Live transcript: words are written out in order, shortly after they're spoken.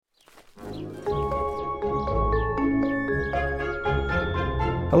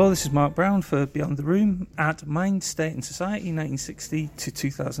Hello, this is Mark Brown for Beyond the Room at Mind, State and Society 1960 to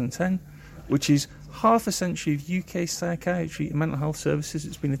 2010, which is half a century of UK psychiatry and mental health services.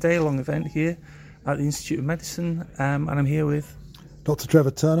 It's been a day-long event here at the Institute of Medicine, and I'm here with Dr.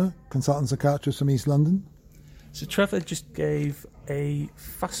 Trevor Turner, consultant psychiatrist from East London. So Trevor just gave a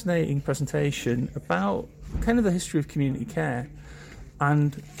fascinating presentation about kind of the history of community care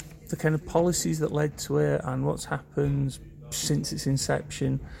and the kind of policies that led to it and what's happened since its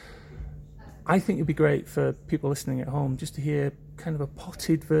inception. I think it'd be great for people listening at home just to hear kind of a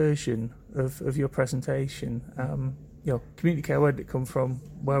potted version of your presentation. Community care, where did it come from,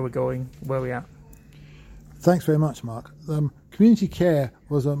 where we're going, where we're at? Thanks very much, Mark. Community care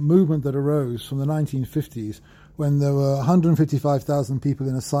was a movement that arose from the 1950s when there were 155,000 people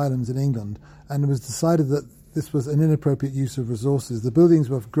in asylums in England, and it was decided that this was an inappropriate use of resources. The buildings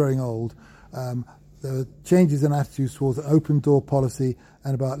were growing old. There were changes in attitudes towards an open-door policy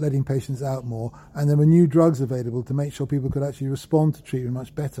and about letting patients out more, and there were new drugs available to make sure people could actually respond to treatment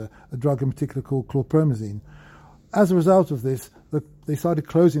much better, a drug in particular called chlorpromazine. As a result of this, they started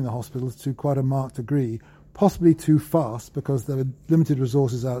closing the hospitals to quite a marked degree, possibly too fast because there were limited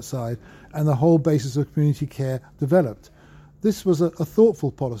resources outside, and the whole basis of community care developed. This was a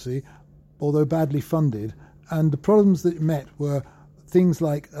thoughtful policy, although badly funded, and the problems that it met were things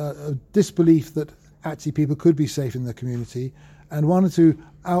like a disbelief that actually people could be safe in the community, and one or two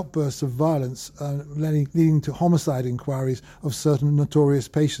outbursts of violence leading to homicide inquiries of certain notorious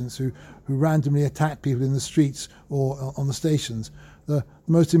patients who randomly attacked people in the streets or on the stations. The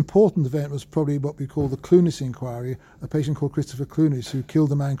most important event was probably what we call the Clunis inquiry, a patient called Christopher Clunis who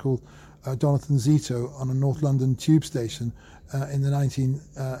killed a man called Jonathan Zito on a North London tube station in the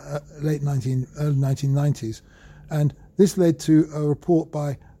early 1990s. And this led to a report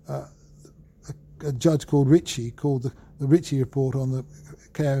by a judge called Ritchie, called the Ritchie Report on the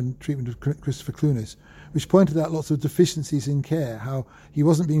care and treatment of Christopher Clunis, which pointed out lots of deficiencies in care, how he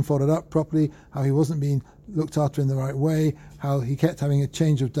wasn't being followed up properly, how he wasn't being looked after in the right way, how he kept having a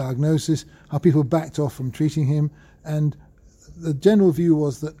change of diagnosis, how people backed off from treating him. And the general view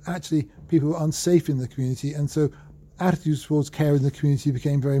was that actually people were unsafe in the community, and so attitudes towards care in the community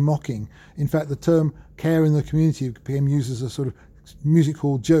became very mocking. In fact, the term care in the community became used as a sort of music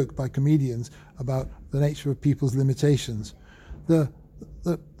hall joke by comedians about the nature of people's limitations. The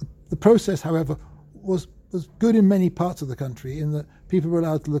process, however, was good in many parts of the country in that people were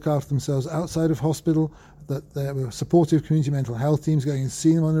allowed to look after themselves outside of hospital, that there were supportive community mental health teams going and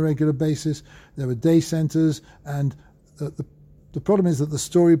seeing them on a regular basis, there were day centres, and the problem is that the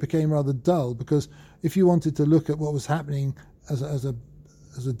story became rather dull, because if you wanted to look at what was happening as a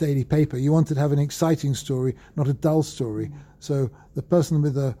daily paper, you wanted to have an exciting story, not a dull story. So the person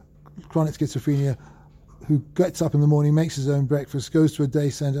with a chronic schizophrenia who gets up in the morning, makes his own breakfast, goes to a day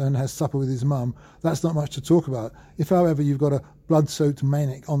centre and has supper with his mum, that's not much to talk about. If, however, you've got a blood-soaked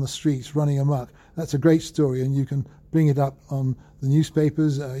maniac on the streets running amok, that's a great story, and you can bring it up on the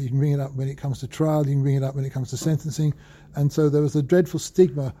newspapers, you can bring it up when it comes to trial, you can bring it up when it comes to sentencing. And so there was a dreadful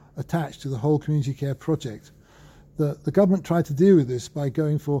stigma attached to the whole community care project. The government tried to deal with this by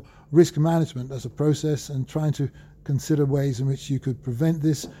going for risk management as a process and trying to consider ways in which you could prevent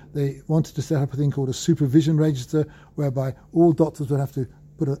this. They wanted to set up a thing called a supervision register, whereby all doctors would have to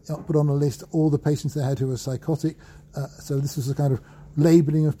put on a list all the patients they had who were psychotic. So this was a kind of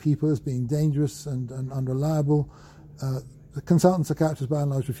labelling of people as being dangerous and unreliable. The consultant psychiatrists, by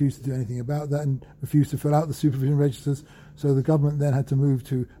and large, refused to do anything about that and refused to fill out the supervision registers. So the government then had to move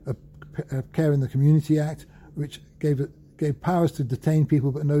to a Care in the Community Act, which gave powers to detain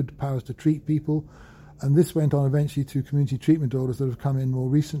people but no powers to treat people. And this went on eventually to community treatment orders that have come in more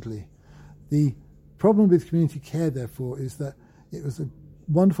recently. The problem with community care, therefore, is that it was a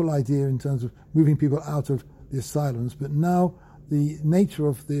wonderful idea in terms of moving people out of the asylums, but now the nature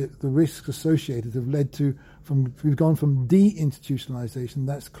of the risks associated have led to, we've gone from de-institutionalization,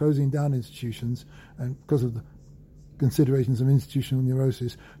 that's closing down institutions, and because of the considerations of institutional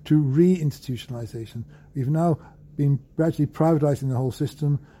neurosis, to re-institutionalization. We've now been gradually privatizing the whole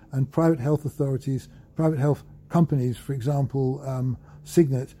system, and private health authorities, private health companies, for example,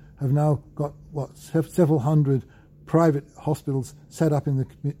 Signet, have now got several hundred private hospitals set up in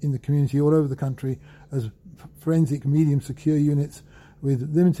the community all over the country as forensic medium secure units with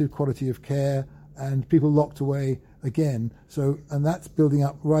limited quality of care and people locked away again. So, and that's building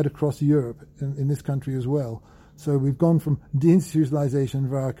up right across Europe in this country as well. So we've gone from deinstitutionalization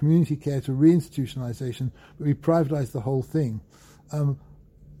via community care to reinstitutionalization, but we privatized the whole thing.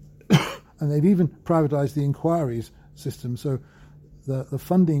 And they've even privatized the inquiries system. So the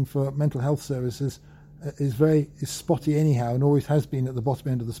funding for mental health services is spotty anyhow, and always has been at the bottom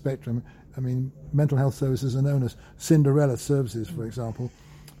end of the spectrum. I mean, mental health services are known as Cinderella services, for example,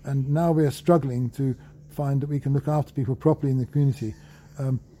 and now we are struggling to find that we can look after people properly in the community.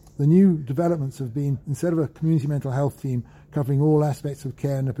 The new developments have been, instead of a community mental health team covering all aspects of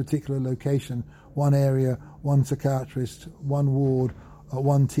care in a particular location, one area, one psychiatrist, one ward,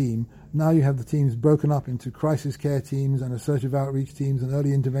 one team, now you have the teams broken up into crisis care teams and assertive outreach teams and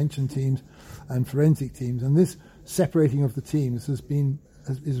early intervention teams and forensic teams. And this separating of the teams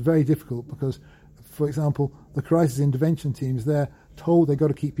is very difficult because, for example, the crisis intervention teams, they're told they've got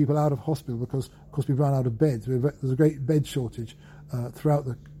to keep people out of hospital because, of course, we've run out of beds. There's a great bed shortage throughout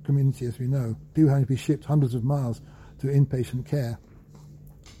the community, as we know. People having to be shipped hundreds of miles to inpatient care.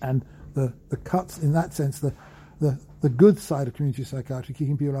 And the cuts, in that sense, the good side of community psychiatry,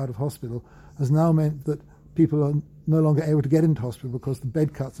 keeping people out of hospital, has now meant that people are no longer able to get into hospital because the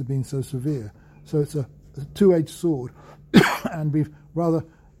bed cuts have been so severe. So it's a two-edged sword, and we've rather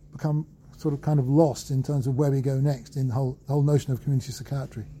become sort of kind of lost in terms of where we go next in the whole notion of community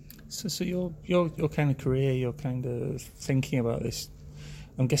psychiatry. So your kind of career, your kind of thinking about this,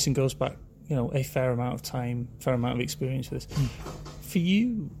 I'm guessing goes back, a fair amount of time, fair amount of experience with this. For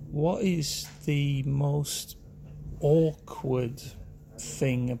you, what is the most awkward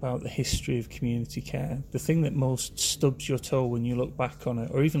thing about the history of community care? The thing that most stubs your toe when you look back on it,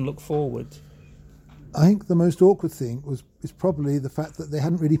 or even look forward? I think the most awkward thing is probably the fact that they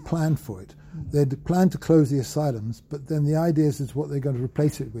hadn't really planned for it. They'd planned to close the asylums, but then the ideas as to what they're going to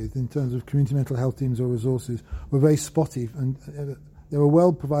replace it with in terms of community mental health teams or resources were very spotty, and they were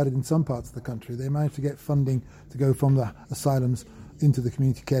well provided in some parts of the country. They managed to get funding to go from the asylums into the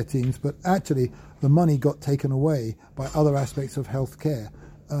community care teams, but actually the money got taken away by other aspects of health care.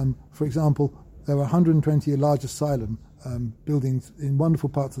 For example, there were 120 large asylum buildings in wonderful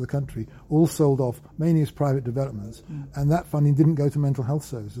parts of the country, all sold off, mainly as private developments, and that funding didn't go to mental health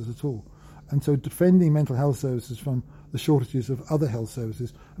services at all. And so defending mental health services from the shortages of other health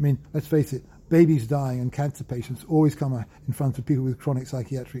services, I mean, let's face it, babies dying and cancer patients always come in front of people with chronic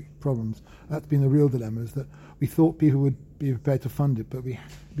psychiatric problems. That's been the real dilemma, is that we thought people would be prepared to fund it, but we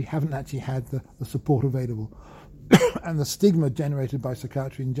haven't actually had the support available. And the stigma generated by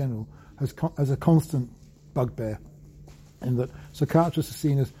psychiatry in general has a constant bugbear, in that psychiatrists are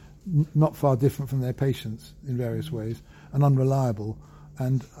seen as not far different from their patients in various ways and unreliable.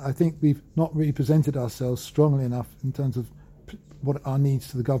 And I think we've not really presented ourselves strongly enough in terms of what our needs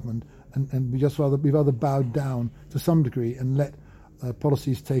to the government, and we've rather bowed down to some degree and let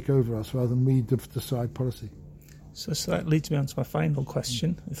policies take over us rather than we decide policy. So that leads me on to my final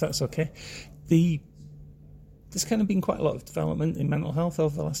question, if that's okay. There's kind of been quite a lot of development in mental health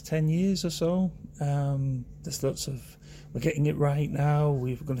over the last 10 years or so. There's lots of, we're getting it right now,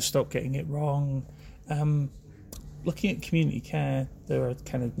 we're going to stop getting it wrong. Looking at community care, there are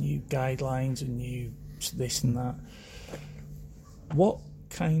kind of new guidelines and new this and that. What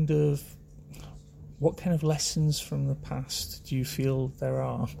kind of lessons from the past do you feel there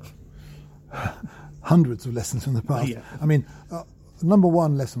are? Hundreds of lessons from the past. Yeah. I mean, number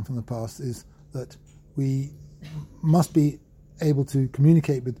one lesson from the past is that we must be able to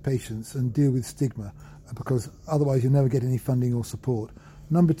communicate with patients and deal with stigma, because otherwise you'll never get any funding or support.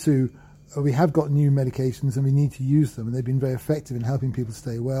 Number two, we have got new medications and we need to use them, and they've been very effective in helping people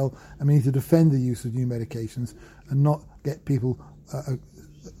stay well, and we need to defend the use of new medications and not get people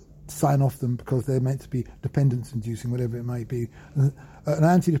sign off them because they're meant to be dependence-inducing, whatever it might be. An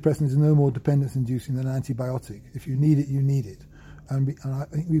antidepressant is no more dependence-inducing than an antibiotic. If you need it, you need it. And I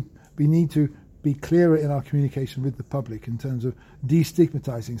think we need to be clearer in our communication with the public in terms of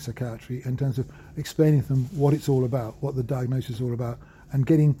destigmatizing psychiatry, in terms of explaining to them what it's all about, what the diagnosis is all about, and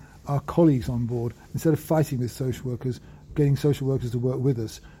getting our colleagues on board. Instead of fighting with social workers, getting social workers to work with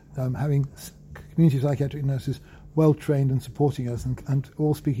us, having community psychiatric nurses well trained and supporting us, and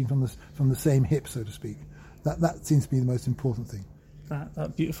all speaking from the same hip, so to speak. That seems to be the most important thing.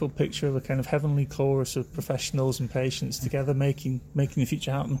 That beautiful picture of a kind of heavenly chorus of professionals and patients together making the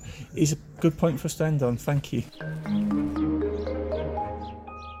future happen is a good point for us to end on. Thank you.